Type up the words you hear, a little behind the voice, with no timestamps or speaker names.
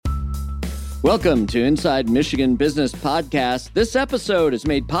Welcome to Inside Michigan Business Podcast. This episode is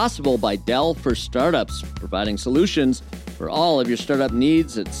made possible by Dell for Startups, providing solutions for all of your startup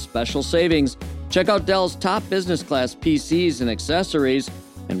needs at special savings. Check out Dell's top business class PCs and accessories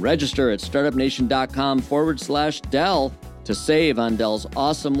and register at startupnation.com/Dell to save on Dell's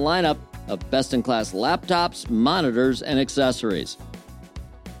awesome lineup of best-in-class laptops, monitors, and accessories.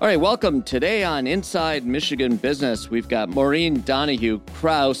 All right, welcome. Today on Inside Michigan Business, we've got Maureen Donohue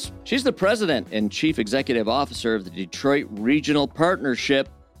Krauss. She's the president and chief executive officer of the Detroit Regional Partnership.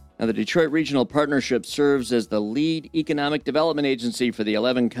 Now, the Detroit Regional Partnership serves as the lead economic development agency for the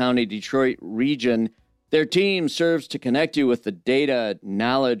 11-county Detroit region. Their team serves to connect you with the data,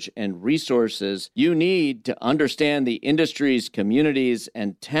 knowledge, and resources you need to understand the industries, communities,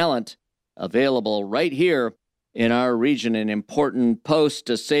 and talent available right here in our region. An important post,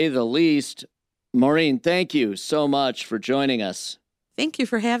 to say the least. Maureen, thank you so much for joining us. Thank you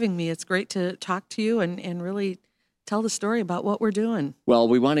for having me. It's great to talk to you and really tell the story about what we're doing. Well,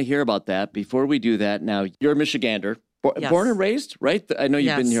 we want to hear about that. Before we do that, now, you're a Michigander. Yes. Born and raised, right? I know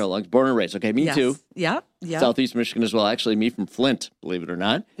you've been here a long. Born and raised. Okay, me too. Yep. Southeast Michigan as well. Actually, me from Flint, believe it or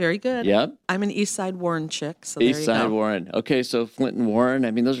not. Very good. Yep. I'm an East Side Warren chick, so East Side Warren. Okay, so Flint and Warren. I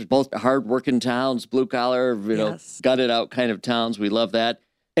mean, those are both hard-working towns, blue-collar, gutted out kind of towns. We love that.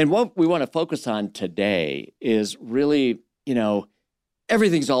 And what we want to focus on today is really,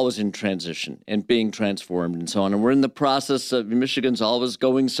 everything's always in transition and being transformed and so on. And we're in the process of, Michigan's always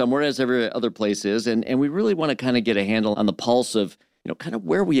going somewhere, as every other place is. And we really want to kind of get a handle on the pulse of, kind of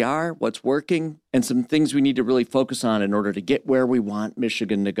where we are, what's working, and some things we need to really focus on in order to get where we want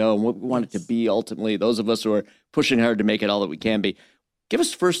Michigan to go and what we want it to be ultimately, those of us who are pushing hard to make it all that we can be. Give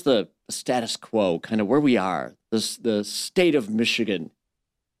us first the status quo, kind of where we are, the state of Michigan.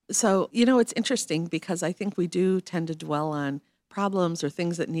 So, it's interesting because I think we do tend to dwell on problems or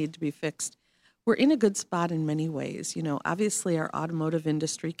things that need to be fixed. We're in a good spot in many ways. Obviously our automotive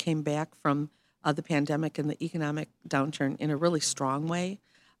industry came back from the pandemic and the economic downturn in a really strong way.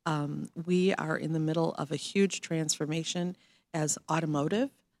 We are in the middle of a huge transformation as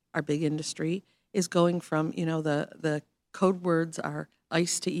automotive, our big industry, is going from, the code words are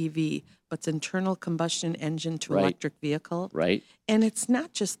ICE to EV, but it's internal combustion engine to electric vehicle. Right. And it's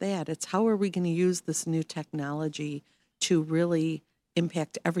not just that. It's how are we going to use this new technology to really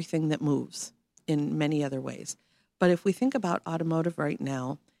impact everything that moves in many other ways. But if we think about automotive right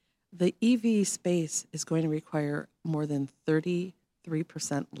now, the EV space is going to require more than 33%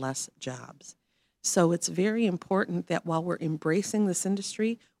 less jobs. So it's very important that while we're embracing this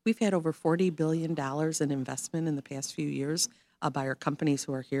industry, we've had over $40 billion in investment in the past few years by our companies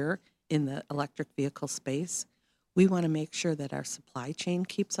who are here in the electric vehicle space. We want to make sure that our supply chain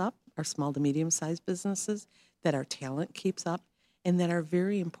keeps up, our small to medium-sized businesses, that our talent keeps up, and that our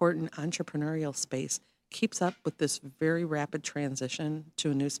very important entrepreneurial space keeps up with this very rapid transition to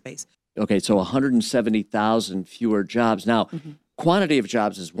a new space. Okay, so 170,000 fewer jobs. Now, quantity of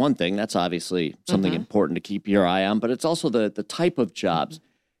jobs is one thing. That's obviously something important to keep your eye on, but it's also the type of jobs.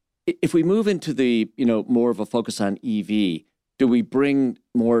 If we move into the, more of a focus on EV, do we bring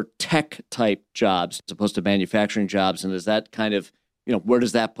more tech-type jobs as opposed to manufacturing jobs? And is that kind of, where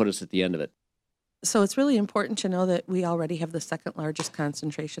does that put us at the end of it? So it's really important to know that we already have the second largest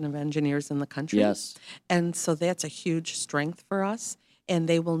concentration of engineers in the country. Yes. And so that's a huge strength for us. And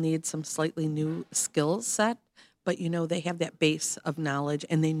they will need some slightly new skills set. But, they have that base of knowledge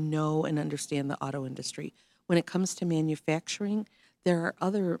and they know and understand the auto industry. When it comes to manufacturing, there are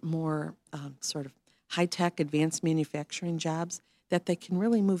other more sort of high-tech advanced manufacturing jobs that they can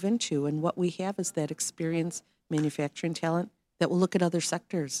really move into. And what we have is that experienced manufacturing talent that will look at other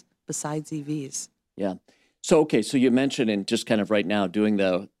sectors besides EVs. Yeah. So you mentioned, and just kind of right now doing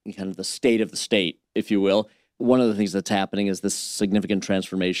the kind of the state of the state, if you will, one of the things that's happening is this significant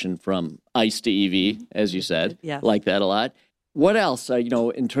transformation from ICE to EV, as you said. Yeah. Like that a lot. What else,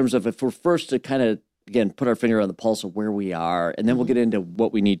 in terms of, if we're first to kind of, again, put our finger on the pulse of where we are, and then we'll get into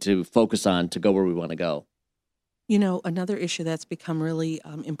what we need to focus on to go where we want to go. Another issue that's become really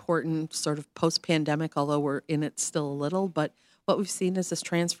important sort of post-pandemic, although we're in it still a little, but what we've seen is this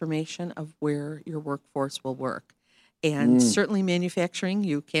transformation of where your workforce will work. And certainly manufacturing,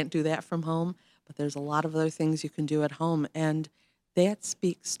 you can't do that from home, but there's a lot of other things you can do at home. And that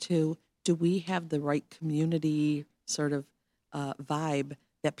speaks to, do we have the right community sort of vibe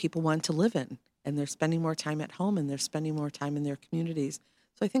that people want to live in? And they're spending more time at home and they're spending more time in their communities.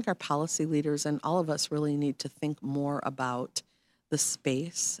 So I think our policy leaders and all of us really need to think more about the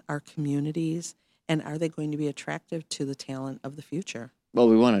space, our communities, and are they going to be attractive to the talent of the future? Well,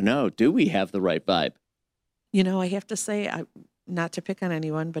 we want to know, do we have the right vibe? I have to say, not to pick on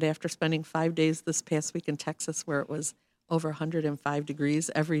anyone, but after spending 5 days this past week in Texas where it was over 105 degrees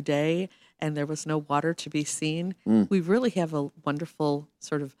every day and there was no water to be seen, we really have a wonderful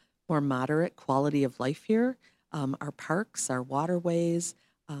sort of more moderate quality of life here. Our parks, our waterways,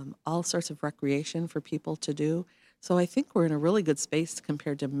 all sorts of recreation for people to do. So I think we're in a really good space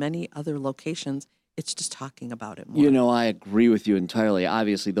compared to many other locations. It's just talking about it more. I agree with you entirely.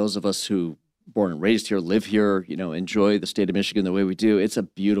 Obviously, those of us who born and raised here, live here, enjoy the state of Michigan the way we do, it's a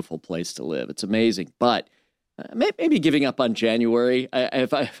beautiful place to live. It's amazing. But maybe giving up on January,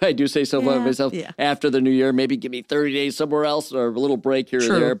 if I do say so myself, after the new year, maybe give me 30 days somewhere else or a little break here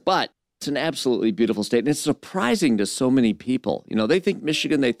or there. But it's an absolutely beautiful state. And it's surprising to so many people. They think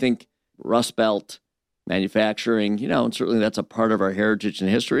Michigan, they think Rust Belt, manufacturing, and certainly that's a part of our heritage and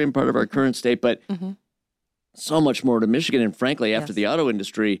history and part of our current state. But so much more to Michigan. And frankly, after the auto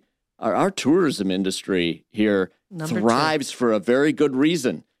industry, our tourism industry here thrives for a very good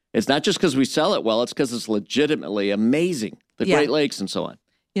reason. It's not just because we sell it well, it's because it's legitimately amazing. The Great Lakes and so on.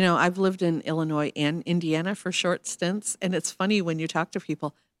 I've lived in Illinois and Indiana for short stints, and it's funny when you talk to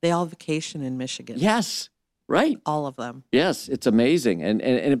people, they all vacation in Michigan. Yes, right. All of them. Yes, it's amazing.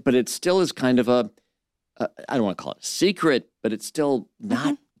 And but it still is kind of I don't want to call it a secret, but it's still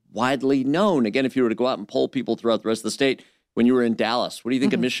not widely known. Again, if you were to go out and poll people throughout the rest of the state, when you were in Dallas, what do you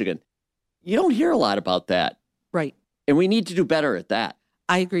think of Michigan? You don't hear a lot about that. Right. And we need to do better at that.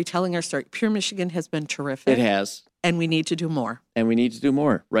 I agree. Telling our story. Pure Michigan has been terrific. It has. And we need to do more.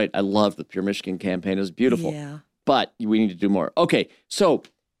 Right. I love the Pure Michigan campaign. It was beautiful. Yeah. But we need to do more. Okay. So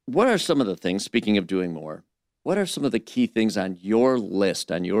what are some of the things, speaking of doing more, what are some of the key things on your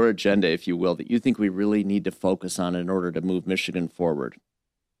list, on your agenda, if you will, that you think we really need to focus on in order to move Michigan forward?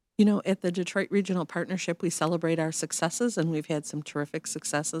 At the Detroit Regional Partnership, we celebrate our successes, and we've had some terrific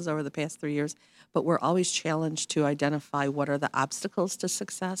successes over the past 3 years, but we're always challenged to identify what are the obstacles to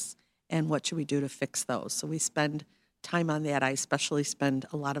success and what should we do to fix those. So we spend time on that. I especially spend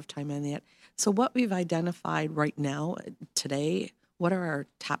a lot of time on that. So what we've identified right now, today, what are our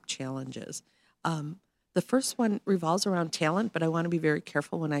top challenges? The first one revolves around talent, but I want to be very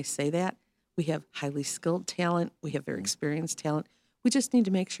careful when I say that. We have highly skilled talent. We have very experienced talent. We just need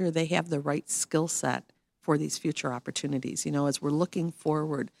to make sure they have the right skill set for these future opportunities. As we're looking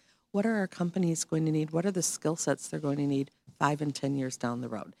forward, what are our companies going to need? What are the skill sets they're going to need 5 and 10 years down the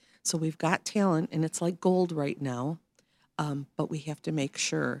road? So we've got talent, and it's like gold right now, but we have to make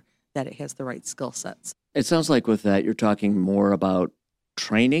sure that it has the right skill sets. It sounds like with that, you're talking more about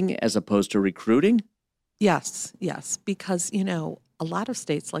training as opposed to recruiting? Yes, because, a lot of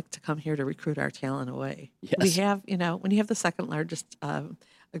states like to come here to recruit our talent away. Yes. We have, when you have the second largest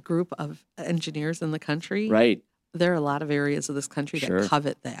a group of engineers in the country, right? There are a lot of areas of this country that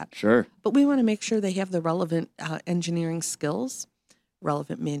covet that. Sure. But we want to make sure they have the relevant engineering skills,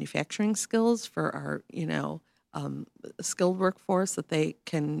 relevant manufacturing skills for our, skilled workforce, that they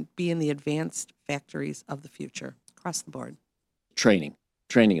can be in the advanced factories of the future across the board. Training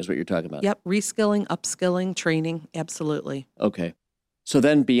is what you're talking about. Yep. Reskilling, upskilling, training. Absolutely. Okay. So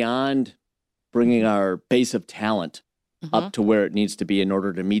then beyond bringing our base of talent up to where it needs to be in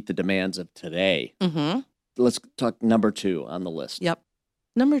order to meet the demands of today, let's talk number 2 on the list. Yep.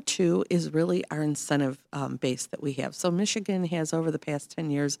 Number 2 is really our incentive base that we have. So Michigan has, over the past 10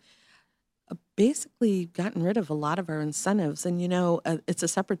 years, basically gotten rid of a lot of our incentives. And, it's a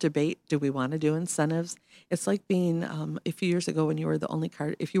separate debate. Do we want to do incentives? It's like being a few years ago when you were the only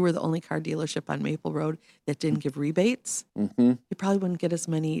car dealership on Maple Road that didn't give rebates, you probably wouldn't get as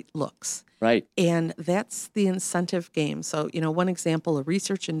many looks. Right. And that's the incentive game. So, one example, a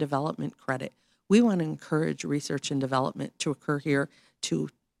research and development credit. We want to encourage research and development to occur here, to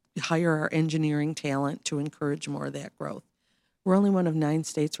hire our engineering talent, to encourage more of that growth. We're only one of 9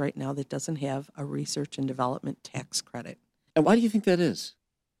 states right now that doesn't have a research and development tax credit. And why do you think that is?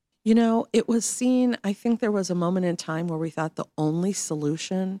 It was seen, I think there was a moment in time where we thought the only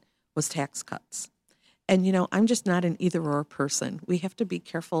solution was tax cuts. And, I'm just not an either-or person. We have to be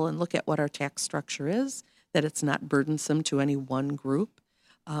careful and look at what our tax structure is, that it's not burdensome to any one group.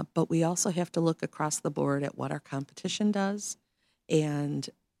 But we also have to look across the board at what our competition does. And,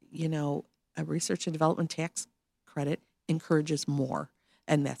 a research and development tax credit encourages more,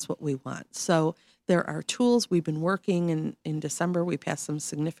 and that's what we want. So there are tools. We've been working in December. We passed some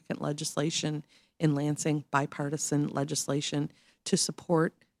significant legislation in Lansing, bipartisan legislation, to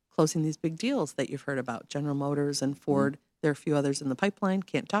support closing these big deals that you've heard about, General Motors and Ford. There are a few others in the pipeline,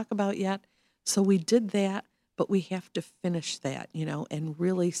 can't talk about yet. So we did that, but we have to finish that, and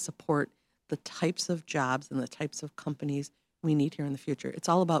really support the types of jobs and the types of companies we need here in the future. It's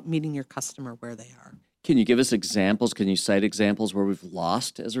all about meeting your customer where they are. Can you give us examples? Can you cite examples where we've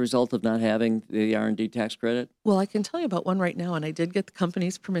lost as a result of not having the R&D tax credit? Well, I can tell you about one right now, and I did get the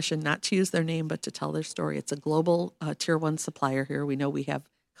company's permission not to use their name, but to tell their story. It's a global tier one supplier here. We know we have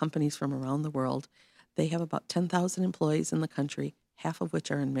companies from around the world. They have about 10,000 employees in the country, half of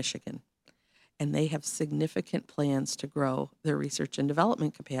which are in Michigan. And they have significant plans to grow their research and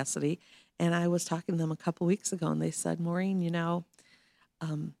development capacity. And I was talking to them a couple weeks ago, and they said, Maureen,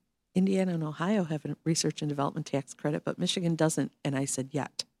 Indiana and Ohio have a research and development tax credit, but Michigan doesn't. And I said,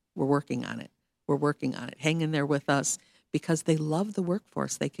 yet. We're working on it. We're working on it. Hang in there with us, because they love the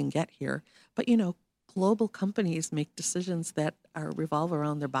workforce they can get here. But, global companies make decisions that revolve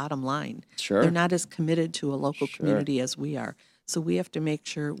around their bottom line. Sure. They're not as committed to a local Sure. community as we are. So we have to make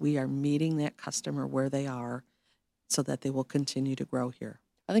sure we are meeting that customer where they are so that they will continue to grow here.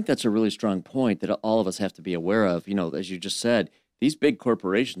 I think that's a really strong point that all of us have to be aware of. As you just said, these big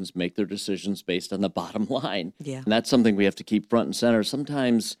corporations make their decisions based on the bottom line. Yeah. And that's something we have to keep front and center.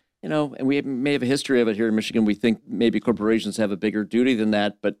 Sometimes, and we may have a history of it here in Michigan, we think maybe corporations have a bigger duty than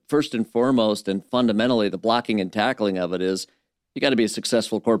that. But first and foremost, and fundamentally, the blocking and tackling of it is you got to be a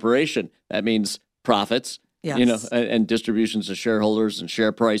successful corporation. That means profits, Yes. and distributions to shareholders and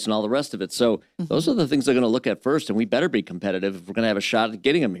share price and all the rest of it. So those are the things they're going to look at first. And we better be competitive if we're going to have a shot at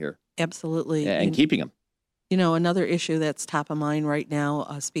getting them here. Absolutely. And keeping them. Another issue that's top of mind right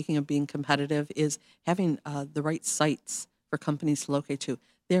now, speaking of being competitive, is having the right sites for companies to locate to.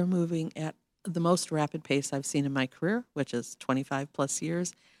 They're moving at the most rapid pace I've seen in my career, which is 25 plus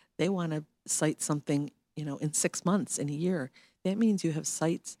years. They want to site something, in 6 months, in a year. That means you have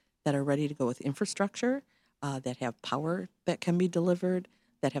sites that are ready to go with infrastructure, that have power that can be delivered,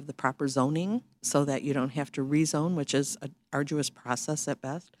 that have the proper zoning so that you don't have to rezone, which is an arduous process at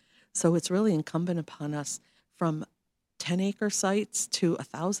best. So it's really incumbent upon us, from 10-acre sites to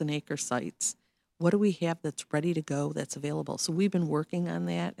 1,000-acre sites, what do we have that's ready to go, that's available? So we've been working on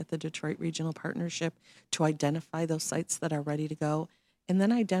that at the Detroit Regional Partnership to identify those sites that are ready to go, and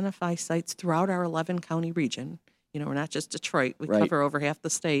then identify sites throughout our 11-county region. We're not just Detroit. We Right. cover over half the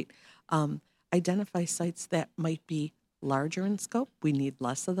state. Identify sites that might be larger in scope. We need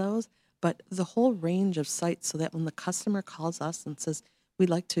less of those, but the whole range of sites, so that when the customer calls us and says, we'd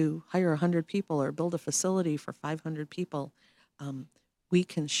like to hire 100 people or build a facility for 500 people, we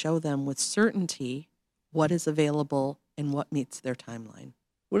can show them with certainty what is available and what meets their timeline.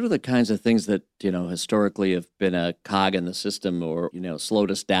 What are the kinds of things that, historically have been a cog in the system or,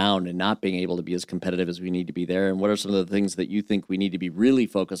 slowed us down and not being able to be as competitive as we need to be there? And what are some of the things that you think we need to be really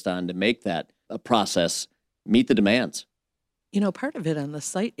focused on to make that a process meet the demands? Part of it on the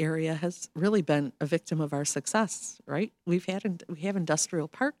site area has really been a victim of our success, right? We have industrial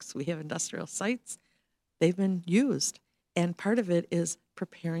parks, we have industrial sites. They've been used. And part of it is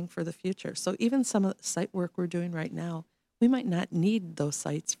preparing for the future. So even some of the site work we're doing right now, we might not need those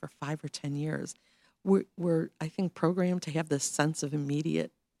sites for 5 or 10 years. We're I think, programmed to have this sense of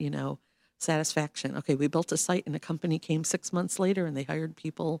immediate, satisfaction. Okay, we built a site and a company came 6 months later and they hired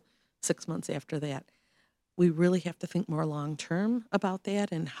people 6 months after that. We really have to think more long-term about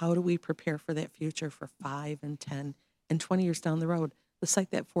that, and how do we prepare for that future for 5 and 10 and 20 years down the road. The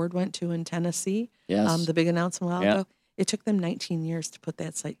site that Ford went to in Tennessee, Yes. the big announcement a while Yeah. ago, it took them 19 years to put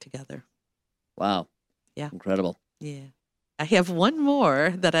that site together. Wow. Yeah. Incredible. Yeah. I have one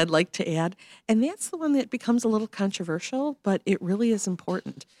more that I'd like to add, and that's the one that becomes a little controversial, but it really is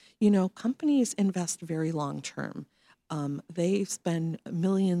important. Companies invest very long-term. They spend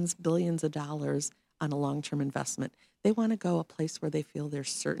millions, billions of dollars on a long-term investment. They want to go a place where they feel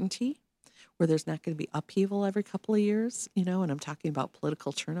there's certainty, where there's not going to be upheaval every couple of years, and I'm talking about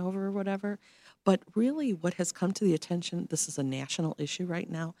political turnover or whatever. But really what has come to the attention, this is a national issue right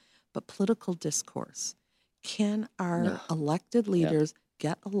now, but political discourse. Can our elected leaders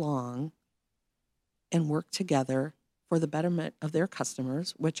get along and work together for the betterment of their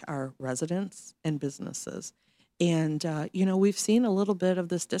customers, which are residents and businesses? And, we've seen a little bit of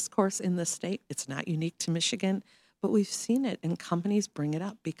this discourse in the state. It's not unique to Michigan, but we've seen it, and companies bring it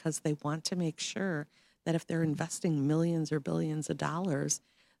up because they want to make sure that if they're investing millions or billions of dollars,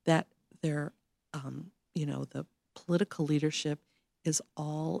 that they're, the political leadership is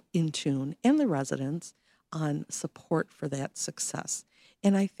all in tune, and the residents, on support for that success.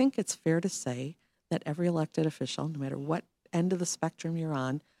 And I think it's fair to say that every elected official, no matter what end of the spectrum you're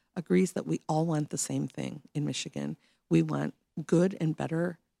on, agrees that we all want the same thing in Michigan. We want good and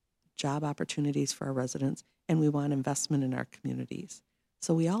better job opportunities for our residents, and we want investment in our communities.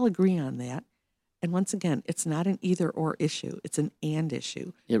 So we all agree on that. And once again, it's not an either-or issue. It's an and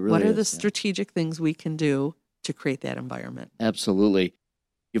issue. It really what are is, the yeah. strategic things we can do to create that environment? Absolutely.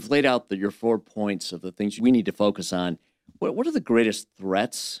 You've laid out your 4 points of the things we need to focus on. What are the greatest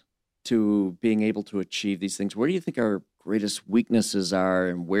threats to being able to achieve these things? Where do you think our greatest weaknesses are,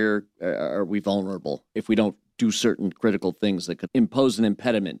 and where are we vulnerable if we don't do certain critical things that could impose an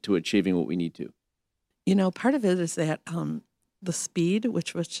impediment to achieving what we need to? Part of it is that the speed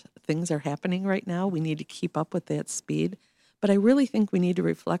which things are happening right now, we need to keep up with that speed. But I really think we need to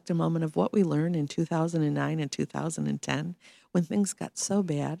reflect a moment of what we learned in 2009 and 2010 when things got so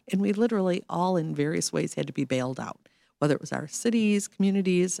bad, and we literally all in various ways had to be bailed out, whether it was our cities,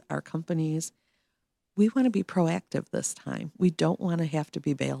 communities, our companies. We want to be proactive this time. We don't want to have to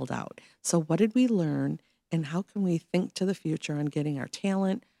be bailed out. So what did we learn, and how can we think to the future on getting our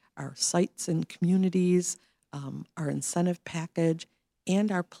talent, our sites and communities, our incentive package,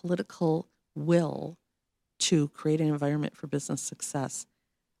 and our political will to create an environment for business success?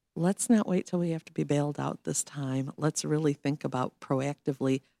 Let's not wait till we have to be bailed out this time. Let's really think about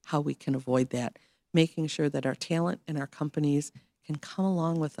proactively how we can avoid that, making sure that our talent and our companies can come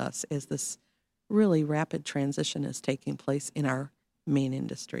along with us as this really rapid transition is taking place in our main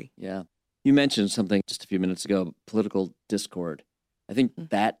industry. Yeah. You mentioned something just a few minutes ago, political discord. I think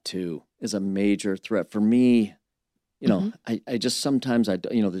that too is a major threat for me. I just sometimes,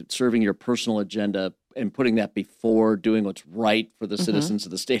 serving your personal agenda and putting that before doing what's right for the citizens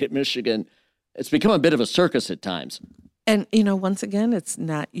of the state of Michigan, it's become a bit of a circus at times. And, once again, it's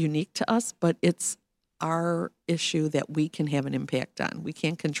not unique to us, but it's our issue that we can have an impact on. We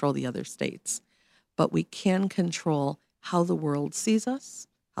can't control the other states, but we can control how the world sees us,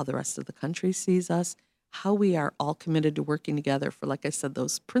 how the rest of the country sees us, how we are all committed to working together for, like I said,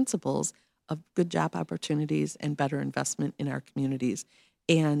 those principles of good job opportunities and better investment in our communities.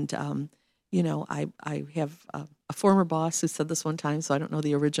 And, I have a former boss who said this one time, so I don't know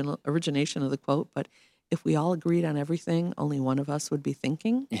the origination of the quote, but if we all agreed on everything, only one of us would be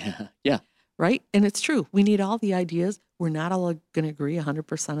thinking. Yeah. Right? And it's true. We need all the ideas. We're not all going to agree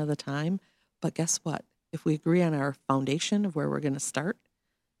 100% of the time. But guess what? If we agree on our foundation of where we're going to start,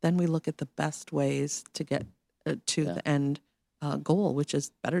 then we look at the best ways to get to the end goal, which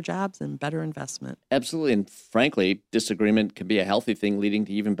is better jobs and better investment. Absolutely. And frankly, disagreement can be a healthy thing leading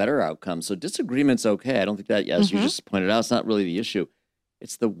to even better outcomes. So disagreement's okay. I don't think that, as you just pointed out, it's not really the issue.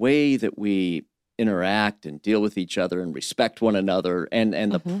 It's the way that we interact and deal with each other and respect one another, and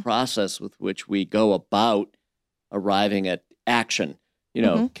the process with which we go about arriving at action,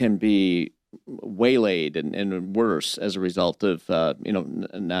 can be waylaid and worse as a result of,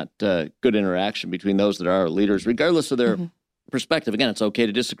 not good interaction between those that are our leaders, regardless of their perspective. Again, it's okay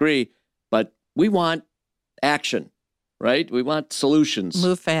to disagree, but we want action, right? We want solutions.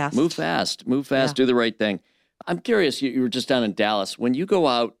 Move fast. Yeah. Do the right thing. I'm curious, you were just down in Dallas. When you go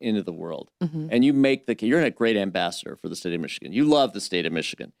out into the world and you you're a great ambassador for the state of Michigan. You love the state of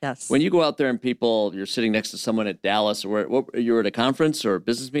Michigan. Yes. When you go out there and you're sitting next to someone at Dallas, or you're at a conference or a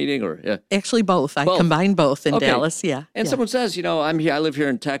business meeting, or Actually, both. I combine both in Dallas. Yeah. And someone says, I'm here. I live here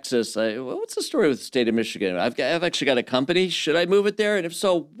in Texas. What's the story with the state of Michigan? I've actually got a company. Should I move it there? And if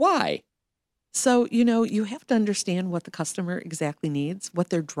so, why? So, you have to understand what the customer exactly needs, what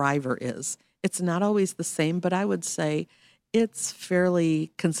their driver is. It's not always the same, but I would say it's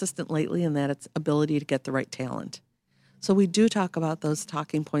fairly consistent lately in that it's ability to get the right talent. So we do talk about those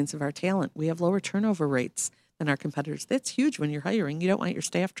talking points of our talent. We have lower turnover rates than our competitors. That's huge when you're hiring. You don't want your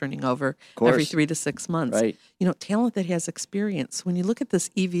staff turning over every 3 to 6 months. Right. Talent that has experience. When you look at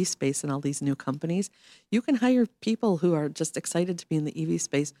this EV space and all these new companies, you can hire people who are just excited to be in the EV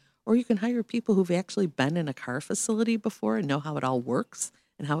space, or you can hire people who've actually been in a car facility before and know how it all works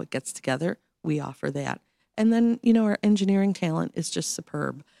and how it gets together. We offer that. And then, our engineering talent is just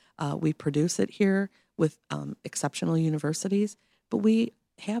superb. We produce it here with exceptional universities, but we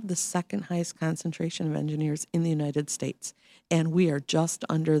have the second highest concentration of engineers in the United States. And we are just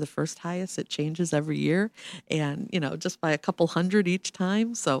under the first highest. It changes every year and, just by a couple hundred each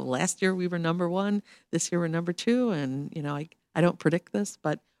time. So last year we were number 1. This year we're number 2. And, I don't predict this,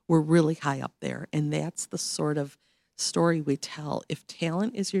 but we're really high up there. And that's the sort of story we tell. If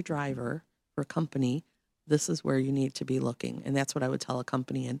talent is your driver for a company, this is where you need to be looking. And that's what I would tell a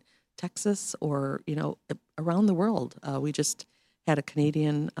company in Texas or, around the world. We just had a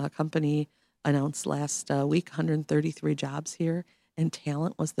Canadian company announce last week 133 jobs here, and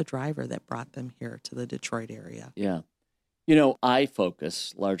talent was the driver that brought them here to the Detroit area. Yeah. I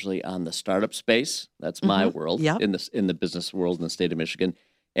focus largely on the startup space. That's my world in the business world in the state of Michigan.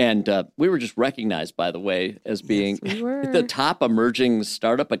 And we were just recognized, by the way, as being the top emerging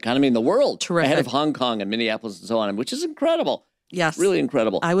startup economy in the world. Terrific. Ahead of Hong Kong and Minneapolis and so on, which is incredible. Yes. Really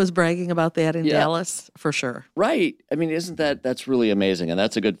incredible. I was bragging about that in Dallas for sure. Right. I mean, that's really amazing. And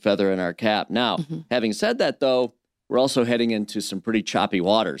that's a good feather in our cap. Now, having said that, though, we're also heading into some pretty choppy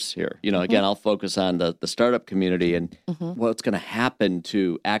waters here. Again, I'll focus on the startup community and what's going to happen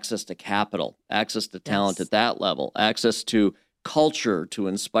to access to capital, access to talent at that level, access to culture to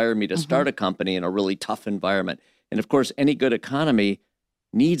inspire me to start a company in a really tough environment. And of course, any good economy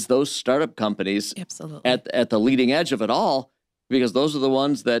needs those startup companies at the leading edge of it all, because those are the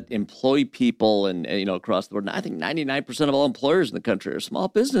ones that employ people and across the board. And I think 99% of all employers in the country are small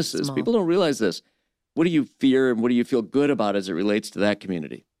businesses. People don't realize this. What do you fear and what do you feel good about as it relates to that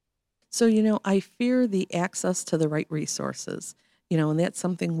community? So, I fear the access to the right resources, and that's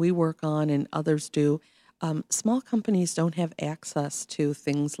something we work on and others do. Small companies don't have access to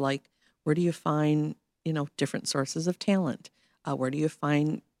things like, where do you find, different sources of talent? Where do you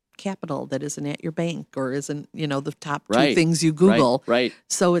find capital that isn't at your bank or isn't, the top two things you Google? Right.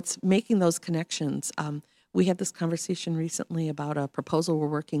 So it's making those connections. We had this conversation recently about a proposal we're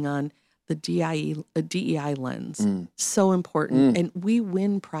working on, the DEI lens. So important. And we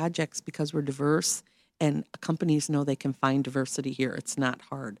win projects because we're diverse and companies know they can find diversity here. It's not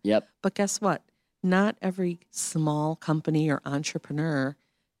hard. Yep. But guess what? Not every small company or entrepreneur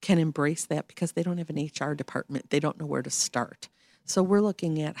can embrace that because they don't have an HR department. They don't know where to start. So we're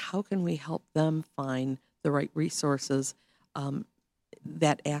looking at how can we help them find the right resources,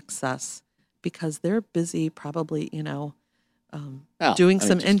 that access, because they're busy probably, doing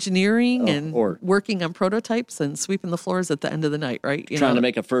some engineering and working on prototypes and sweeping the floors at the end of the night, right? Trying to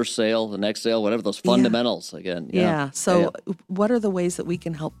make a first sale, the next sale, whatever, those fundamentals again. So what are the ways that we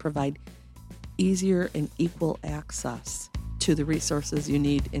can help provide easier and equal access to the resources you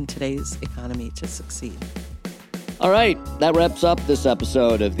need in today's economy to succeed? All right, that wraps up this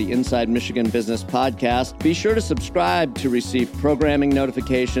episode of the Inside Michigan Business Podcast. Be sure to subscribe to receive programming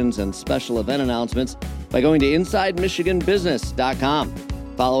notifications and special event announcements by going to InsideMichiganBusiness.com.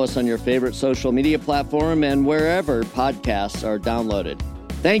 Follow us on your favorite social media platform and wherever podcasts are downloaded.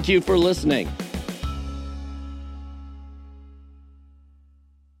 Thank you for listening.